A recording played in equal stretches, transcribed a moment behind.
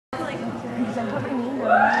All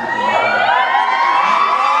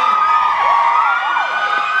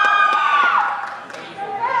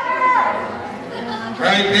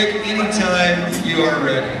right, Nick, anytime you are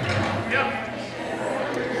ready.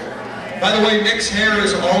 By the way, Nick's hair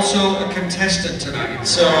is also a contestant tonight,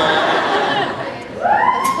 so...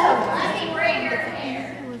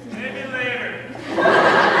 Maybe later.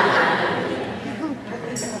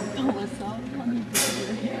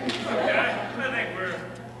 Okay, I think we're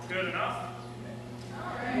good enough.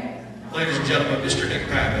 Ladies and gentlemen, Mr. Nick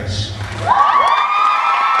Pappas.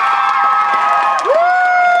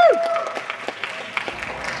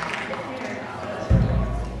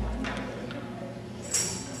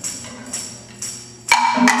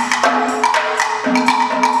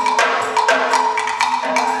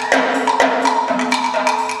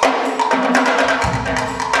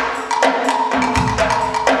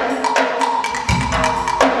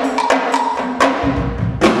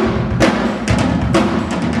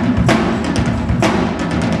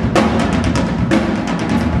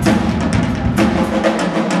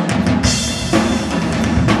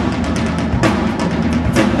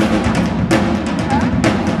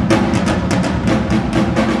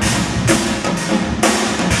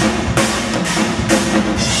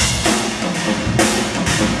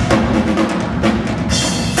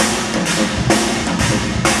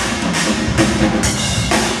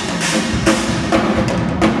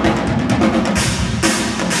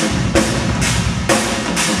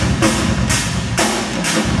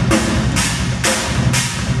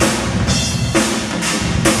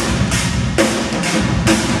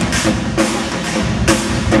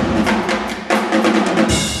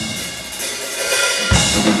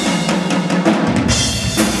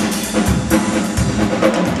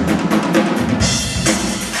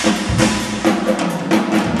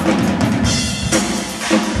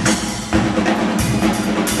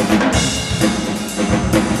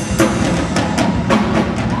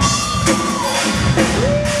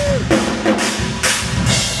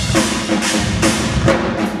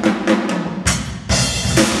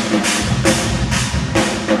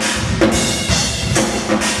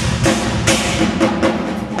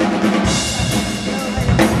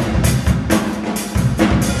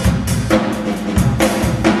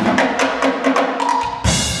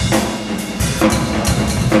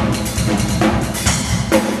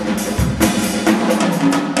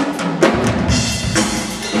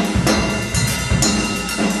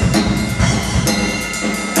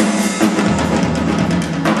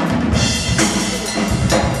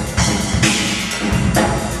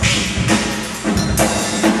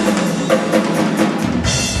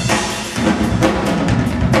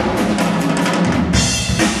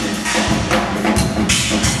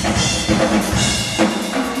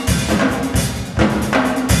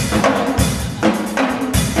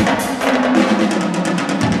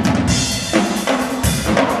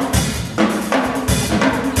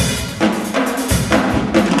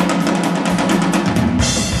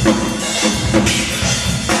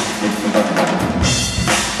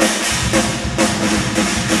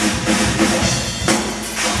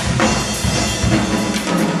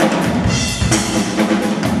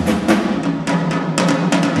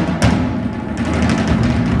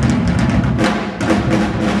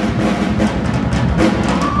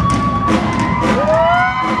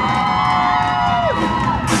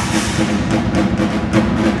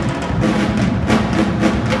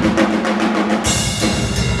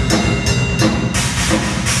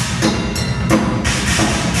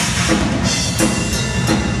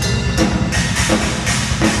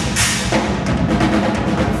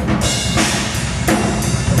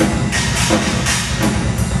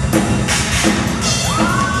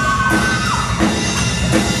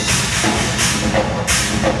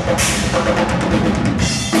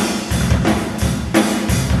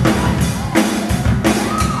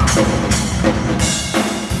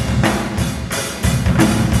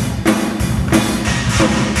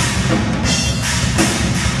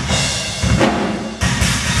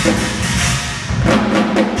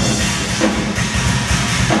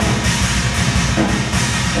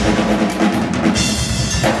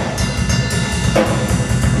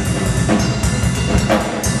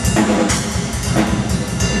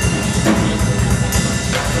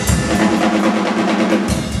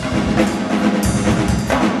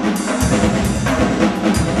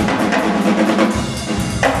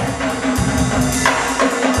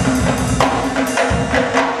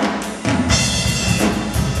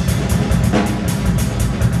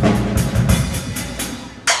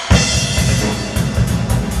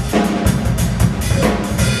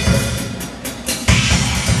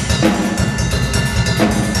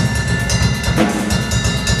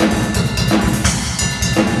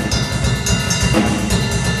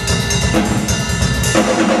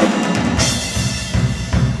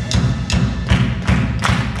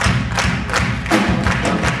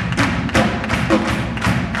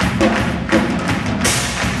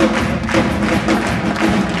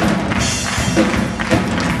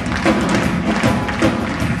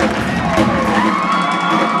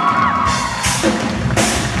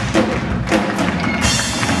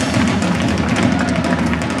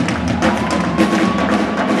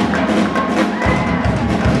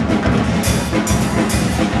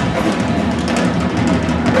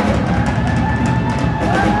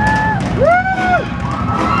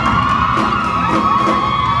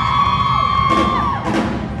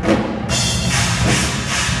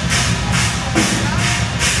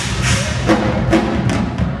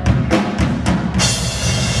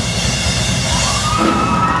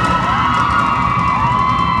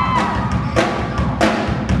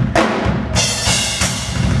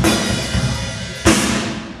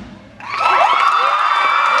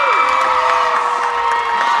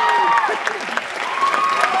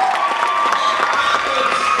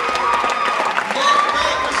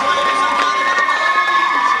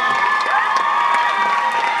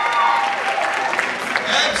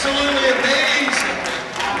 Absolutely amazing.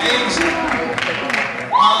 Amazing.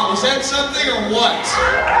 Was that something or what?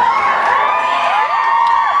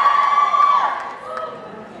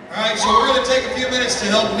 All right, so we're going to take a few minutes to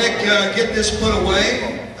help Nick get this put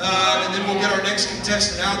away, and then we'll get our next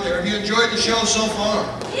contestant out there. Have you enjoyed the show so far?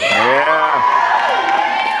 Yeah!